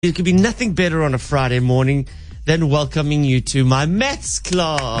It could be nothing better on a Friday morning than welcoming you to my maths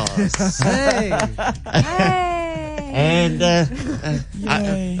class. Hey. And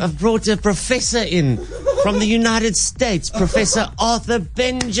I've brought a professor in from the United States, Professor Arthur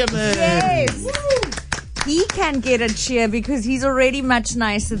Benjamin. Yes. He can get a cheer because he's already much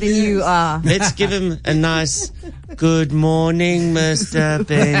nicer than you are. Let's give him a nice good morning, Mr.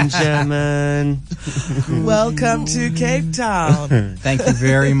 Benjamin. Welcome to Cape Town. Thank you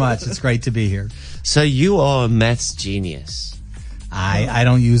very much. It's great to be here. So you are a maths genius. I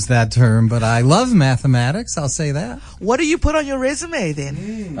don't use that term, but I love mathematics. I'll say that. What do you put on your resume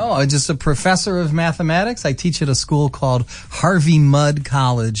then? Oh, I'm just a professor of mathematics. I teach at a school called Harvey Mudd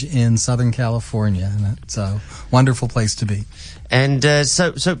College in Southern California, and it's a wonderful place to be. And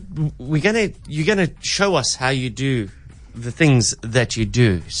so you're gonna show us how you do the things that you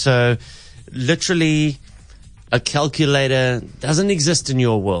do. So literally, a calculator doesn't exist in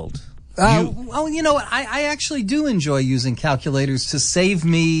your world. Well, you know what? I actually do enjoy using calculators to save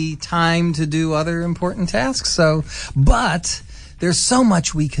me time to do other important tasks. But there's so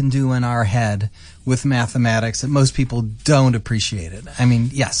much we can do in our head with mathematics that most people don't appreciate it. I mean,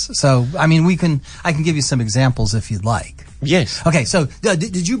 yes. So, I mean, I can give you some examples if you'd like. Yes. Okay, so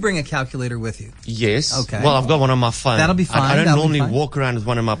did you bring a calculator with you? Yes. Okay. Well, I've got one on my phone. That'll be fine. I don't That'll normally be fine. walk around with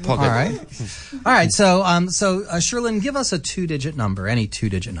one in my pocket. All right. All right. So, Sherlyn, give us a two-digit number, any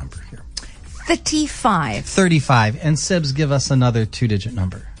two-digit number here. 35. 35. And Sibs, give us another two-digit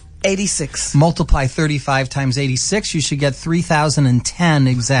number. 86. Multiply 35 times 86, you should get 3,010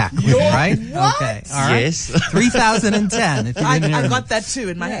 exactly, right? What? Okay, all right. Yes. 3,010. If you didn't hear I me. got that too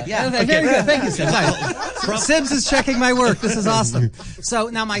in my head. Yeah. Okay, very good. Thank you, Sibs. All right. Sibs is checking my work. This is awesome. So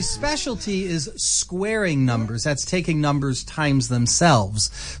now my specialty is squaring numbers. That's taking numbers times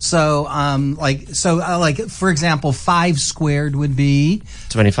themselves. So, for example, 5 squared would be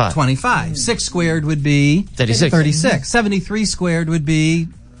 25. 25. 6 squared would be 36. 36. 73 squared would be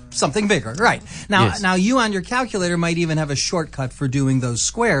something bigger. Right. Now, Yes. now you on your calculator might even have a shortcut for doing those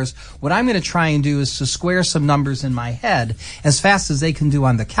squares. What I'm going to try and do is to square some numbers in my head as fast as they can do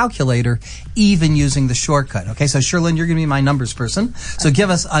on the calculator, even using the shortcut. Okay, so Sherlyn, you're going to be my numbers person. So give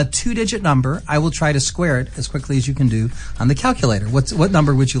us a two-digit number. I will try to square it as quickly as you can do on the calculator. What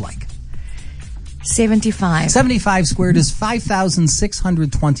number would you like? 75. 75 squared is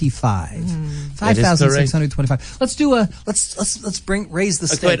 5,625. 5,625. Let's do let's raise the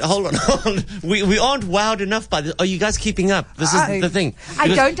stakes. Wait, hold on. We aren't wowed enough by this. Are you guys keeping up? This is the thing. I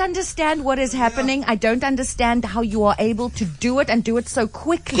Because- don't understand what is happening. I don't understand how you are able to do it and do it so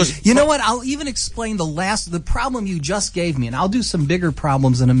quickly. You know what? I'll even explain the problem you just gave me, and I'll do some bigger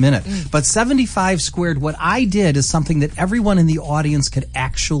problems in a minute. But 75 squared, what I did is something that everyone in the audience could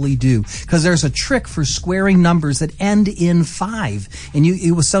actually do, because there's a trick for squaring numbers that end in 5. And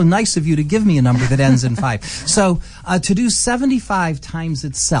it was so nice of you to give me a number that ends in 5. So to do 75 times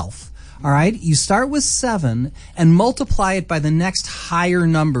itself, all right, you start with 7 and multiply it by the next higher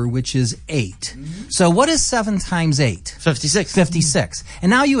number, which is 8. So what is 7 times 8? 56. 56.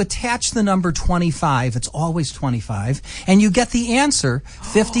 And now you attach the number 25. It's always 25. And you get the answer,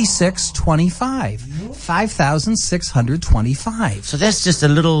 5625. 5,625. So that's just a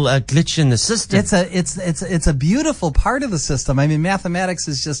little glitch in the system. It's a beautiful part of the system. I mean, mathematics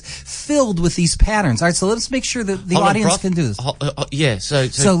is just filled with these patterns. All right, so let's make sure that the Hold on, audience Prof. can do this. Yeah. So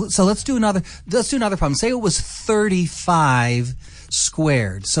let's do another problem. Say it was 35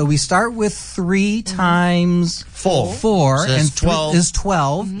 squared. So we start with 3 times 4. 4 So that's and 12. is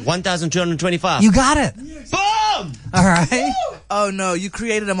 12. 1,225. You got it. Boom! All right. Oh no, you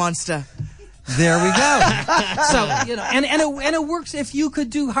created a monster. There we go. So, and it works. If you could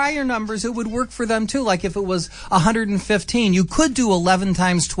do higher numbers, it would work for them too. Like if it was 115, you could do 11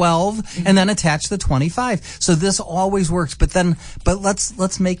 times 12 and then attach the 25. So this always works. But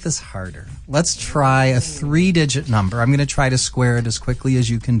let's make this harder. Let's try a 3-digit number. I'm going to try to square it as quickly as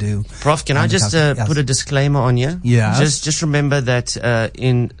you can do. Prof, can I just Yes. put a disclaimer on you? Yes. Just remember that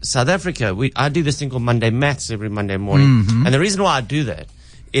in South Africa, I do this thing called Monday Maths every Monday morning. And the reason why I do that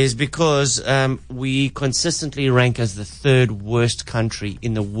is because we consistently rank as the 3rd worst country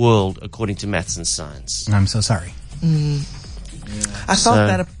in the world according to Maths and Science. I'm so sorry. I felt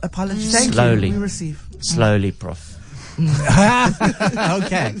that apology. Thank Slowly. you. We receive. Slowly, Prof.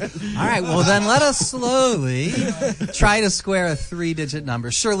 Okay. All right. Well, then let us slowly try to square a 3-digit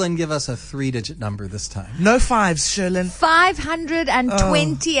number. Sherlyn, give us a 3-digit number this time. No 5s, Sherlyn.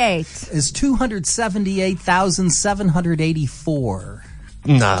 528. Is 278,784.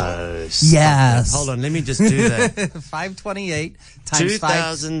 No. Stop Yes. that. Hold on. Let me just do that. 528 times 5.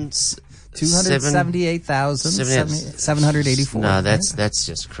 2,000. 278,784. No, that's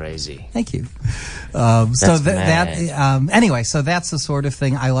just crazy. Thank you. Anyway, so that's the sort of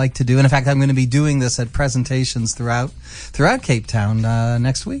thing I like to do. And in fact, I'm going to be doing this at presentations throughout Cape Town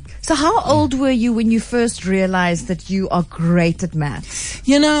next week. So how old were you when you first realized that you are great at maths?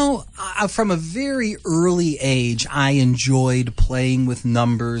 You know, from a very early age, I enjoyed playing with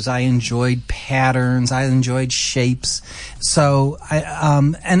numbers. I enjoyed patterns. I enjoyed shapes. So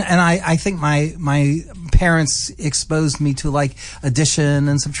I think my parents exposed me to like addition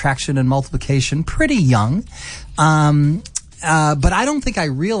and subtraction and multiplication pretty young. But I don't think I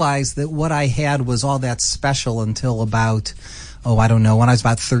realized that what I had was all that special until about, I don't know, when I was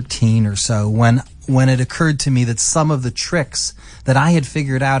about 13 or so, when it occurred to me that some of the tricks that I had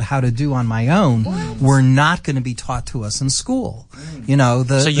figured out how to do on my own were not going to be taught to us in school. You know,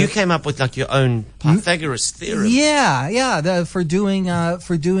 so you came up with like your own Pythagoras theorem. Yeah, for doing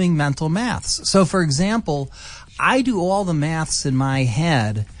mental maths. So for example, I do all the maths in my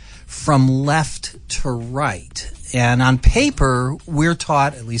head from left to right. And on paper, we're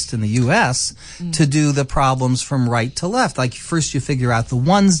taught, at least in the U.S., to do the problems from right to left. Like first you figure out the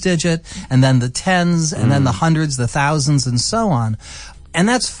ones digit, and then the tens, and then the hundreds, the thousands, and so on. And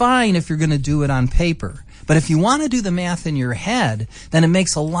that's fine if you're going to do it on paper. But if you want to do the math in your head, then it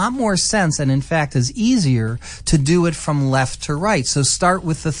makes a lot more sense and in fact is easier to do it from left to right. So start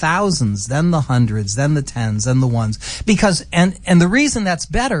with the thousands, then the hundreds, then the tens, then the ones. Because, and the reason that's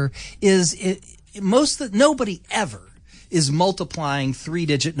better is nobody ever is multiplying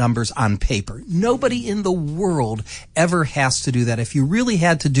 3-digit numbers on paper. Nobody in the world ever has to do that. If you really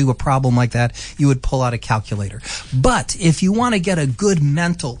had to do a problem like that, you would pull out a calculator. But if you want to get a good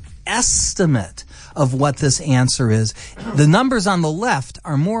mental estimate of what this answer is, the numbers on the left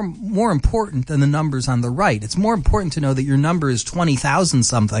are more important than the numbers on the right. It's more important to know that your number is 20,000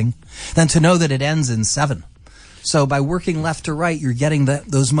 something than to know that it ends in 7. So by working left to right, you're getting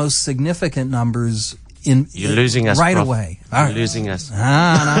those most significant numbers You're losing us, right Prof. away. You're losing us. No.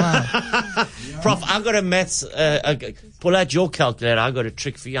 Prof, I've got a maths, pull out your calculator. I've got a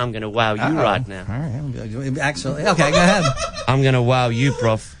trick for you. I'm going to wow you right now. All right. Actually, okay, go ahead. I'm going to wow you,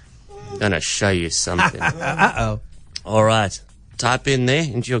 Prof. I'm going to show you something. All right. Type in there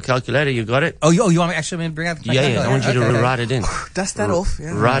into your calculator. You got it? Oh, you want me actually to bring out the calculator? Yeah. I want you to write it in. Dust that off.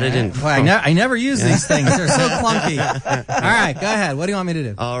 Yeah. Write it in. Boy, I never use these things. They're so clunky. All right, go ahead. What do you want me to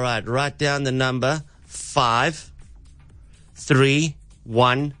do? All right. Write down the number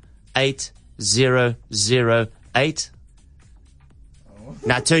 5318008.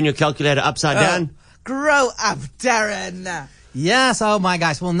 Now turn your calculator upside down. Grow up, Darren. Yes, oh my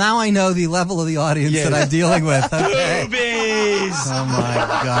gosh. Well, now I know the level of the audience that I'm dealing with. Okay. Boobies! Oh my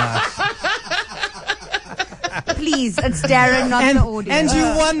gosh. Please, it's Darren, not the audience. And you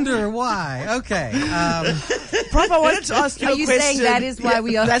wonder why. Okay. Prof, I wanted to ask you Are a you question. saying that is why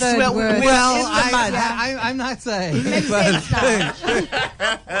we are third worst? Well, I'm not saying.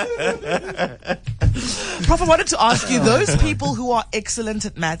 Prof, I wanted to ask you, those people who are excellent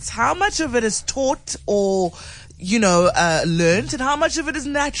at maths, how much of it is taught or learned, and how much of it is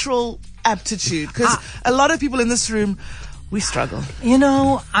natural aptitude? Because a lot of people in this room, we struggle.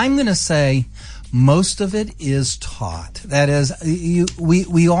 I'm going to say most of it is taught. That is,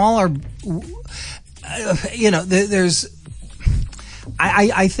 we all are, there's,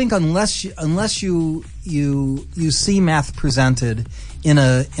 I think unless you see math presented in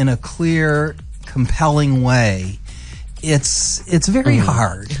a clear, compelling way, it's very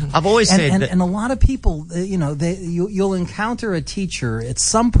hard. I've always said that. And a lot of people, you'll encounter a teacher at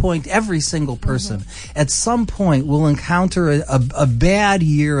some point. Every single person at some point will encounter a bad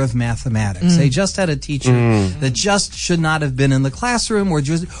year of mathematics. They just had a teacher that just should not have been in the classroom, or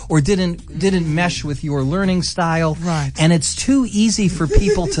didn't mesh with your learning style. Right. And it's too easy for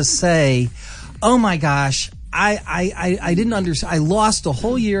people to say, "Oh my gosh, I didn't understand. I lost a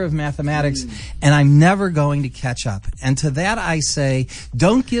whole year of mathematics, and I'm never going to catch up." And to that I say,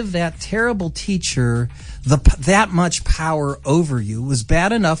 don't give that terrible teacher that much power over you. It was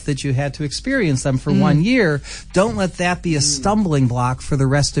bad enough that you had to experience them for 1 year. Don't let that be a stumbling block for the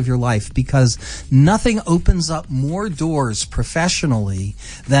rest of your life, because nothing opens up more doors professionally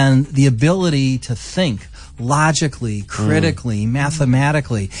than the ability to think logically, critically,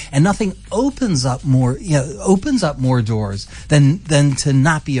 mathematically, and nothing opens up more doors than to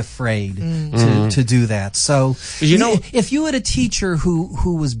not be afraid to do that. So if you had a teacher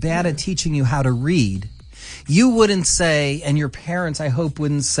who was bad at teaching you how to read, you wouldn't say, and your parents, I hope,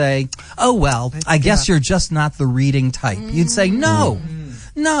 wouldn't say, "Oh well, I guess you're just not the reading type." You'd say, "No,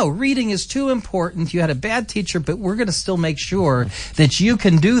 No, reading is too important. You had a bad teacher, but we're going to still make sure that you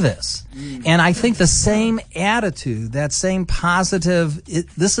can do this. And I think the same attitude, that same positive,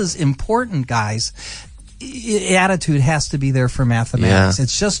 this is important, guys. Attitude has to be there for mathematics. Yeah.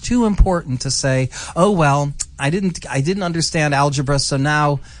 It's just too important to say, oh, well, I didn't understand algebra, so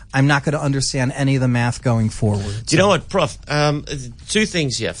now I'm not going to understand any of the math going forward. Do you know what, Prof? Two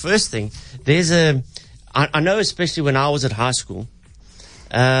things here. First thing, I know especially when I was at high school,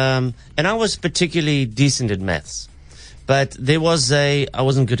 and I was particularly decent at maths, but I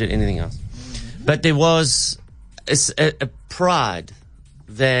wasn't good at anything else. But there was a pride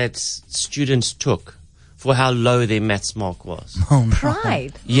that students took for how low their maths mark was. Oh, no.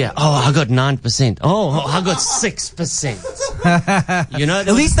 Pride. Yeah. Oh, I got 9%. Oh, I got 6%. You know, At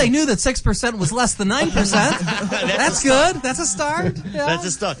least they knew that 6% was less than 9%. That's good. That's a start. Yeah. That's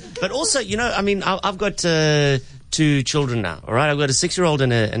a start. But also, you know, I mean, I've got 2 children now. All right, I've got a 6-year-old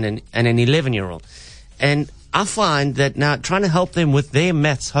and an 11-year-old, and I find that now trying to help them with their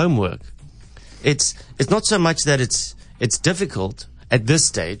maths homework, it's not so much that it's difficult at this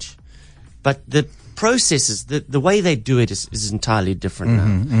stage, but the processes, the way they do it is entirely different now,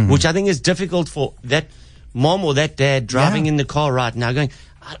 which I think is difficult for that mom or that dad driving in the car right now going,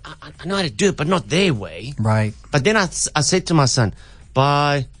 I know how to do it, but not their way. Right. But then I said to my son,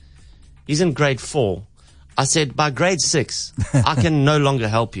 he's in grade 4. I said, by grade 6, I can no longer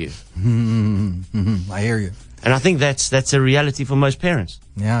help you. I hear you. And I think that's a reality for most parents.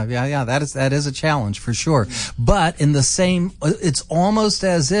 Yeah. That is a challenge for sure. But in the same, it's almost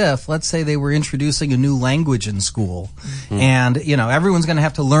as if, let's say they were introducing a new language in school, and you know everyone's going to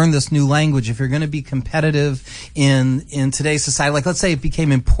have to learn this new language if you're going to be competitive in today's society. Like, let's say it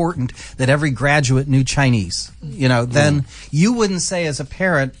became important that every graduate knew Chinese. You know, then you wouldn't say as a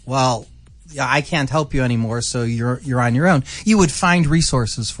parent, well, I can't help you anymore, so you're on your own. You would find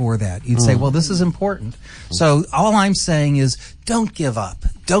resources for that. You'd say, well, this is important. So all I'm saying is don't give up.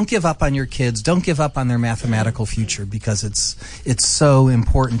 Don't give up on your kids. Don't give up on their mathematical future, because it's so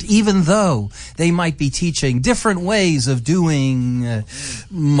important. Even though they might be teaching different ways of doing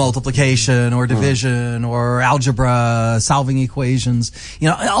multiplication or division or algebra, solving equations. You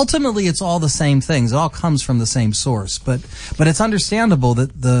know, ultimately it's all the same things. It all comes from the same source. But it's understandable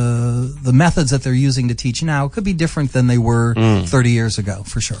that the methods that they're using to teach now could be different than they were 30 years ago,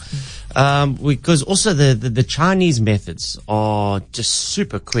 for sure. Because also the Chinese methods are just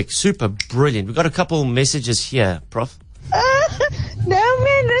super quick, super brilliant. We've got a couple messages here, Prof.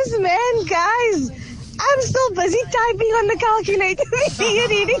 This man, guys. I'm still busy typing on the calculator. He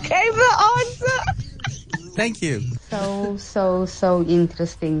already gave the answer. Thank you. So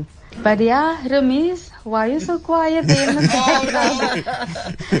interesting. But yeah, Ramesh, why are you so quiet in the background?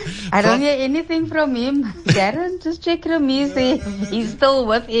 I don't hear anything from him. Darren, just check Ramesh. He's still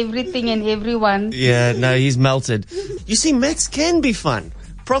with everything and everyone. Yeah, no, he's melted. You see, maths can be fun.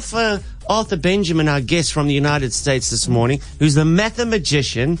 Prof. Arthur Benjamin, our guest from the United States this morning, who's the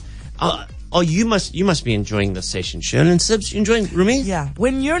mathematician. You must be enjoying this session, Shirley. And Sibs, you enjoying Ramesh? Yeah.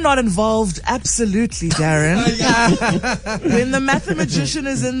 When you're not involved, absolutely, Darren. When the mathematician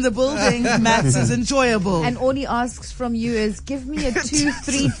is in the building, maths is enjoyable. And all he asks from you is, give me a 2,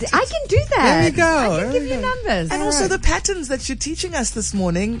 3. I can do that. There you go. I can give you numbers. And also the patterns that you're teaching us this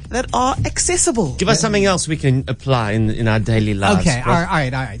morning that are accessible. Give us something else we can apply in our daily lives. Okay, Prof. all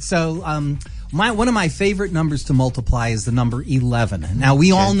right. So, one of my favorite numbers to multiply is the number 11. Now,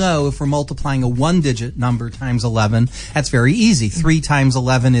 we all know if we're multiplying a one-digit number times 11, that's very easy. 3 times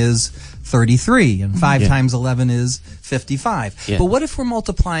 11 is 33, and 5 times 11 is 55. Yeah. But what if we're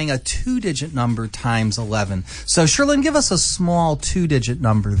multiplying a two-digit number times 11? So, Sherlyn, give us a small two-digit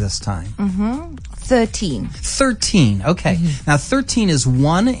number this time. 13. 13, okay. Now, 13 is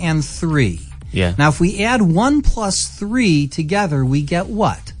 1 and 3. Yeah. Now, if we add 1 plus 3 together, we get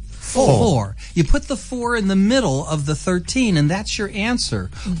what? 4. You put the 4 in the middle of the 13, and that's your answer.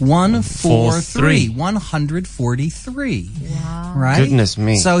 143. 143. Wow. Right? Goodness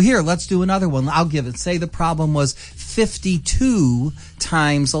me. So here, let's do another one. I'll give it. Say the problem was 52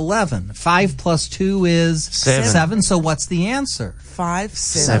 times 11. 5 plus 2 is 7. So what's the answer? 5,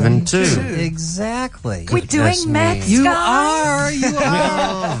 7, 2. Exactly. We're doing maths, You guys.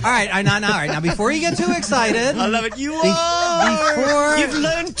 are. All right. Now, before you get too excited. I love it. You are. You've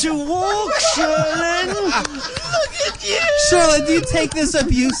learned to walk, Sherlyn. Look at you. Sherlyn, do you take this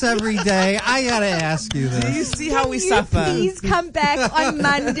abuse every day? I gotta ask you Do you this. see how we Can you suffer? please come back on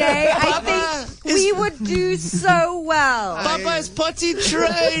Monday? I think we would do so well. Papa's potty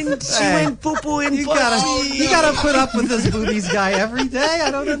trained. She went poo-poo in You potty. gotta put up with this boobies guy every day.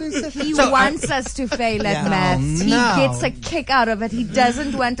 I don't understand. He So, wants us to fail at maths. no. He gets a kick out of it. He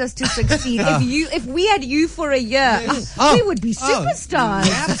doesn't want us to succeed. If we had you for a year, we would be superstars.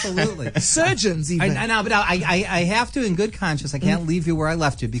 absolutely. Surgeons, even. I know, but I have to, in good conscience, I can't leave you where I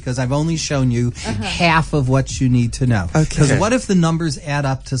left you because I've only shown you half of what you need to know. Okay. Because what if the numbers add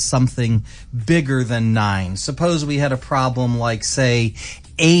up to something bigger than 9? Suppose we had a problem like, say,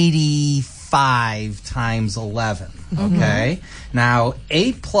 85 times 11. Okay? Now,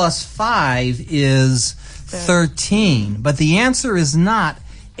 8 plus 5 is 13, but the answer is not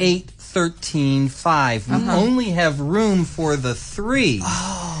 8, 13, 5. We only have room for the 3.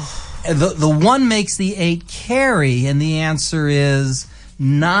 The 1 makes the 8 carry, and the answer is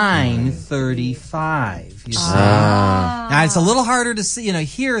 935. You see? Now, it's a little harder to see,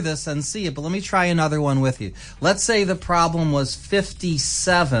 hear this and see it, but let me try another one with you. Let's say the problem was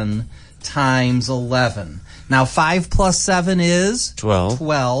 57 times 11. Now, 5 plus 7 is? 12.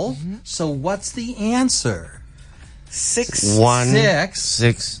 12. So what's the answer? 6. 1. 6.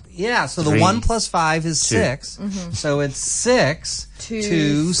 6. Yeah, so the 3, 1 plus 5 is 2. 6. So it's 6 2,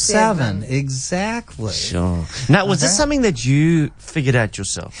 to 7. Exactly. Sure. Now, was this something that you figured out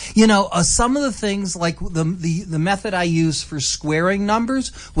yourself? Some of the things, like the method I use for squaring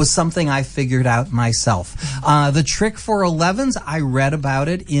numbers was something I figured out myself. The trick for 11s, I read about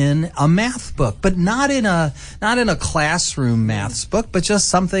it in a math book, but not in a classroom maths book, but just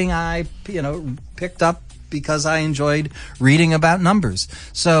something I, picked up because I enjoyed reading about numbers.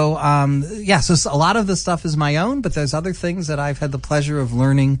 So, so a lot of the stuff is my own, but there's other things that I've had the pleasure of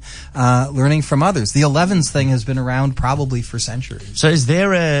learning from others. The 11s thing has been around probably for centuries. So is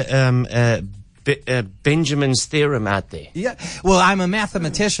there a Benjamin's theorem out there? Yeah. Well, I'm a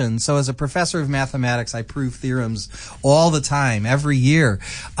mathematician, so as a professor of mathematics, I prove theorems all the time, every year.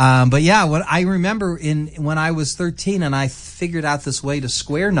 But yeah, what I remember when I was 13 and I figured out this way to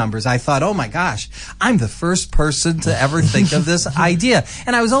square numbers, I thought, oh my gosh, I'm the first person to ever think of this idea.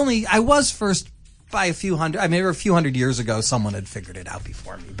 And I was first by a few hundred. I mean, a few hundred years ago, someone had figured it out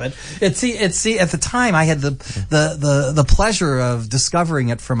before me. But at the time, I had the pleasure of discovering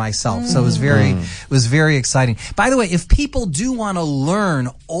it for myself. So it was very exciting. By the way, if people do want to learn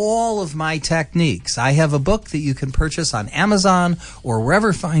all of my techniques, I have a book that you can purchase on Amazon or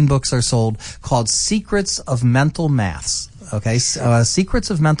wherever fine books are sold called Secrets of Mental Maths. Okay, Secrets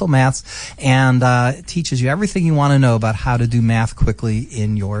of Mental Maths, and it teaches you everything you want to know about how to do math quickly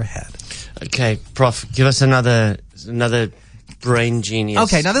in your head. Okay, Prof, give us another brain genius.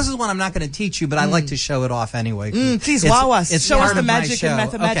 Okay, now this is one I'm not going to teach you, but I like to show it off anyway. Please wow us. Show us part the of my magic show. in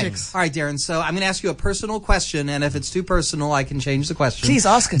mathematics. Okay. All right, Darren, so I'm going to ask you a personal question, and if it's too personal, I can change the question. Please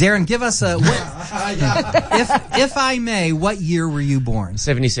ask it. Darren, give us a... if I may, what year were you born?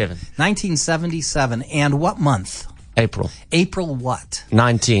 77. 1977. And what month? April. April what?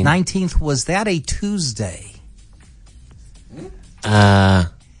 19. 19th. Was that a Tuesday? I'm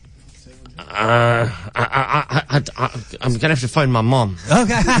gonna have to phone my mom.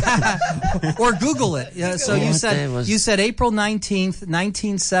 Okay. Or Google it. Yeah, so What you day was- said April 19th,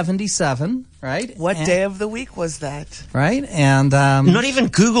 1977, right? What day of the week was that? Right? And Not even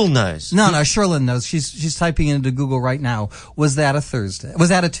Google knows. no, Sherlyn knows. She's typing it into Google right now. Was that a Thursday? Was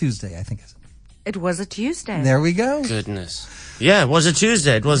that a Tuesday? I think it's. It was a Tuesday. There we go. Goodness. Yeah, it was a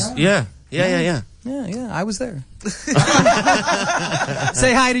Tuesday. It was. Yeah. Yeah, I was there.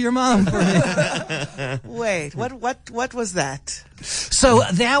 Say hi to your mom for me. Wait, what was that? So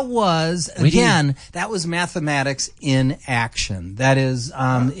that was, again, that was mathematics in action. That is,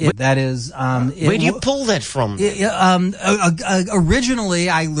 Where do you pull that from? Originally,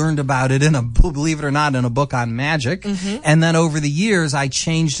 I learned about it believe it or not, in a book on magic. And then over the years, I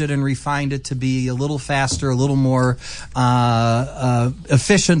changed it and refined it to be a little faster, a little more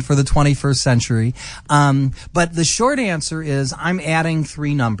efficient for the 21st century. But the short answer is I'm adding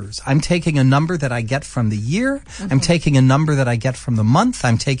 3 numbers. I'm taking a number that I get from the year. I'm taking a number that I get from the month.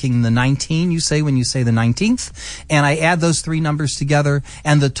 I'm taking the 19 you say when you say the 19th, and I add those 3 numbers together,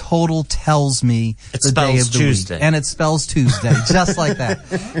 and the total tells me the day of the Tuesday. week. And it spells Tuesday, just like that.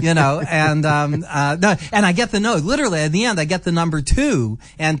 And I get the note. Literally, at the end, I get the number 2,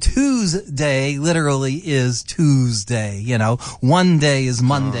 and Tuesday literally is Tuesday. One day is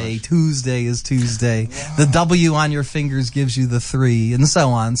Monday, Tuesday is Tuesday. The W W on your fingers gives you the 3, and so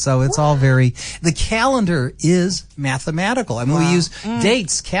on. So it's all very. The calendar is mathematical. I mean, we use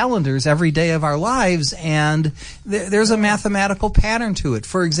dates, calendars every day of our lives, and there's a mathematical pattern to it.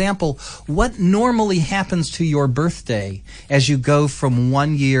 For example, what normally happens to your birthday as you go from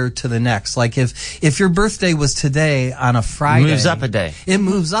one year to the next? Like if your birthday was today on a Friday, Moves up a day. It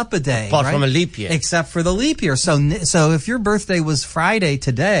moves up a day, Apart right? from a leap year. Except for the leap year. So if your birthday was Friday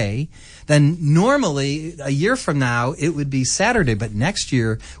today, then normally a year from now it would be Saturday, but next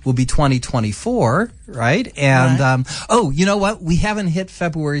year will be 2024, right? And you know what? We haven't hit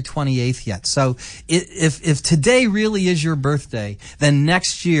February 28th yet. So if today really is your birthday, then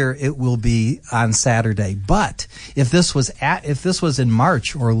next year it will be on Saturday. But if this was in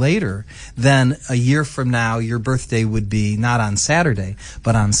March or later, then a year from now your birthday would be not on Saturday,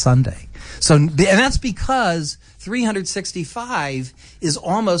 but on Sunday. So, and that's because 365 is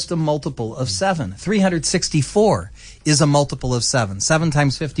almost a multiple of 7. 364 is a multiple of 7. 7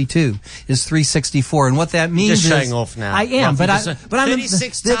 times 52 is 364. And what that means Just is... showing off now. I am, but I'm...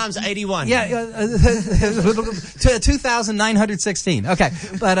 36 times 81. Yeah, 2,916. Okay,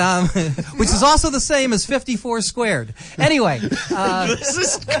 but which is also the same as 54 squared. Anyway, This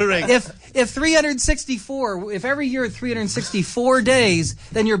is correct. if 364, if every year 364 days,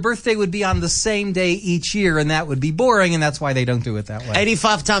 then your birthday would be on the same day each year, and that would be boring, and that's why they don't do it that way.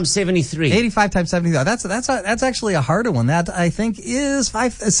 85 times 73. 85 times 73. That's actually a harder one. That I think is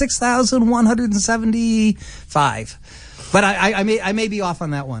 6,175. But I may be off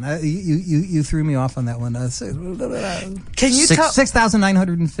on that one. You threw me off on that one. Can you tell?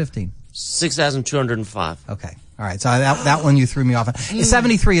 6,915. 6,205. Okay. All right. So that one you threw me off on.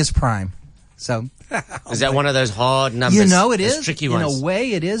 73 is prime. So. Is that one of those hard numbers? You know, it those is. Tricky In ones. a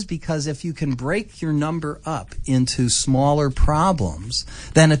way, it is, because if you can break your number up into smaller problems,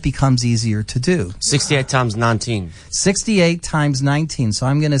 then it becomes easier to do. 68 times 19. 68 times 19. So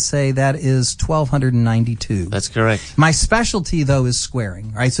I'm going to say that is 1,292. That's correct. My specialty, though, is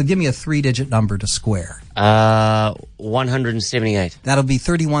squaring. All right, so give me a 3-digit number to square. 178. That'll be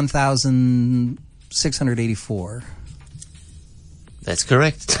 31,684. That's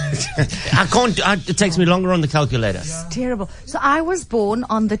correct. It takes me longer on the calculator. It's terrible. So I was born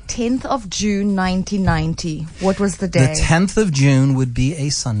on the 10th of June, 1990. What was the day? The 10th of June would be a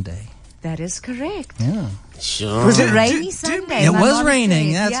Sunday. That is correct. Yeah. Sure. Was it rainy Sunday? It My was mom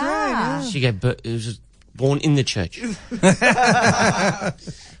raining. said. That's right. She it was born in the church.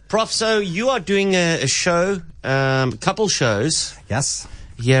 Prof, so you are doing a show, a couple shows. Yes.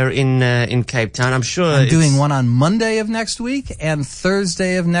 Here in Cape Town. I'm sure I'm doing one on Monday of next week and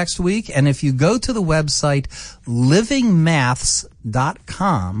Thursday of next week. And if you go to the website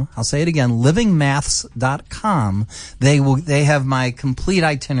livingmaths.com, I'll say it again, livingmaths.com, they have my complete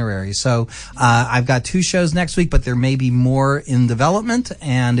itinerary. So I've got 2 shows next week, but there may be more in development.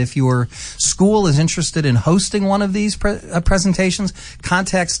 And if your school is interested in hosting one of these presentations,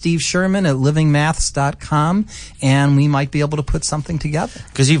 contact Steve Sherman at livingmaths.com, and we might be able to put something together.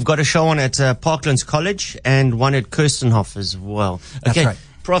 Because you've got a show on at Parklands College and one at Kirstenhof as well. That's Okay, right.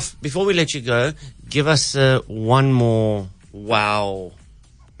 Prof, before we let you go, give us one more wow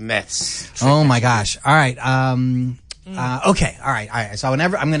maths trick. Oh my gosh. All right. Okay. All right. So I'm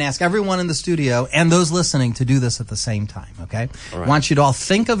going to ask everyone in the studio and those listening to do this at the same time. Okay. right. I want you to all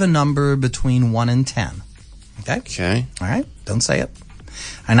think of a number between 1 and 10. Okay. Okay. All right. Don't say it.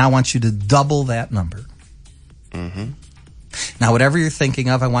 And I want you to double that number. Mm-hmm. Now, whatever you're thinking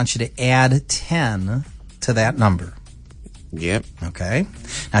of, I want you to add 10 to that number. Yep. Okay.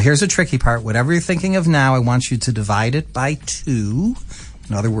 Now, here's a tricky part. Whatever you're thinking of now, I want you to divide it by 2.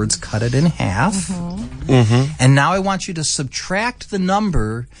 In other words, cut it in half. Mm-hmm. And now I want you to subtract the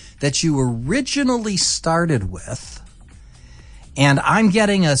number that you originally started with. And I'm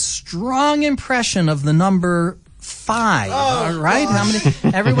getting a strong impression of the number 5. All right? How many?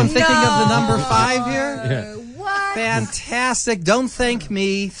 Everyone thinking of the number 5 here? Yeah. What? Fantastic! Don't thank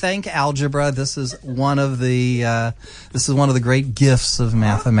me. Thank algebra. This is one of the great gifts of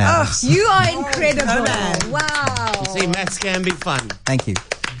mathematics. You are incredible. Wow. See, maths can be fun. Thank you.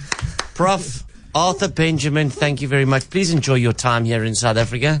 Prof. Arthur Benjamin, thank you very much. Please enjoy your time here in South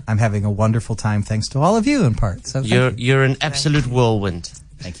Africa. I'm having a wonderful time, thanks to all of you in part. So thank you. You're an absolute whirlwind.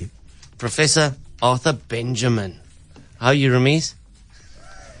 Thank you. Professor Arthur Benjamin. How are you, Ramiz?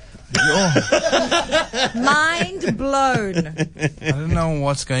 Mind blown. I don't know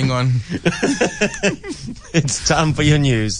what's going on. It's time for your news.